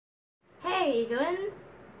Hey, Goins!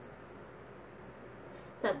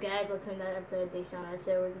 What's up, guys? Welcome to another episode of DayShawnrshow.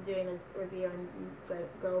 We're doing a review on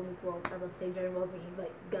Go Meets World. I was going to say Dragon Ball Z,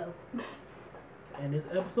 but go. And this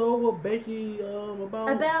episode will basically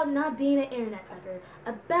about not being an internet sucker,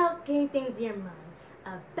 about getting things in your mind,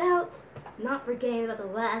 about not forgetting about the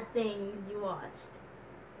last thing you watched.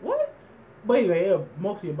 What? But anyway, it's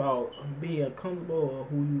mostly about being comfortable of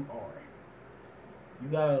who you are. You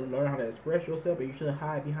gotta learn how to express yourself, and you shouldn't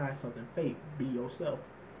hide behind something fake. Be yourself.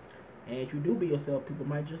 And if you do be yourself, people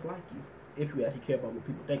might just like you. If you actually care about what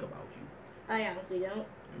people think about you. I honestly don't.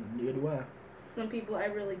 Neither do I. Some people I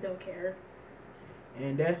really don't care.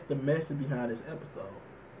 And that's the message behind this episode.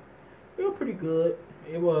 It was pretty good.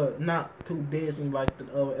 It was not too Disney like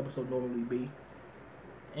the other episode normally be.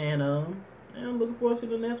 And I'm looking forward to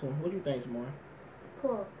the next one. What do you think, Samar?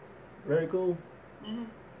 Cool. Very cool.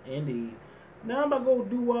 Indeed. Now I'm about to go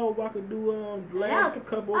do what I could do last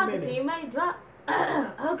couple of minutes. Continue my drop.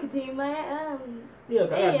 I'll continue my Yeah,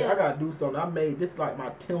 I gotta do something. I made this like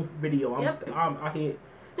my 10th video. I hit.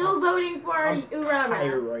 Still voting for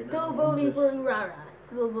Urara. Right Still voting for Urara.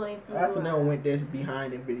 Still voting for Urara. I never went this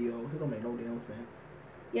behind in videos. It don't make no damn sense.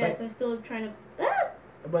 Yes, but I'm still trying to.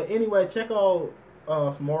 But anyway, check out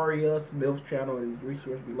Maria Smith's channel in the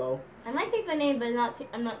resource below. I might change the name, but I'm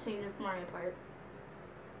not changing the Mario part.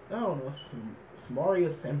 I don't know,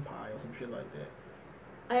 Smaria Senpai or some shit like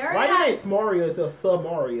that. Why you name Smaria is a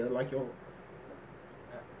Sub-Maria, like your...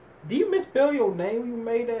 Do you misspell your name when you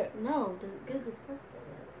made that? No, the Google first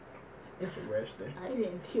did it. Interesting. I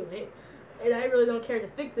didn't do it. And I really don't care to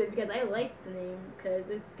fix it because I like the name, because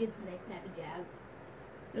it gets a nice snappy jazz.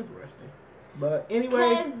 Interesting. But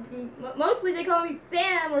anyway... Mostly they call me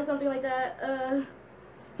Sam or something like that.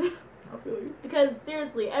 I feel you. Because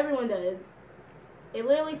seriously, everyone does. It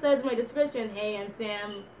literally says in my description, hey, I'm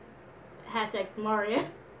Sam, #Samaria.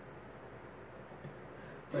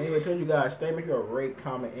 Anyway, told you guys, stay, make sure to rate,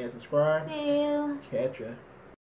 comment, and subscribe. See you. Catch ya.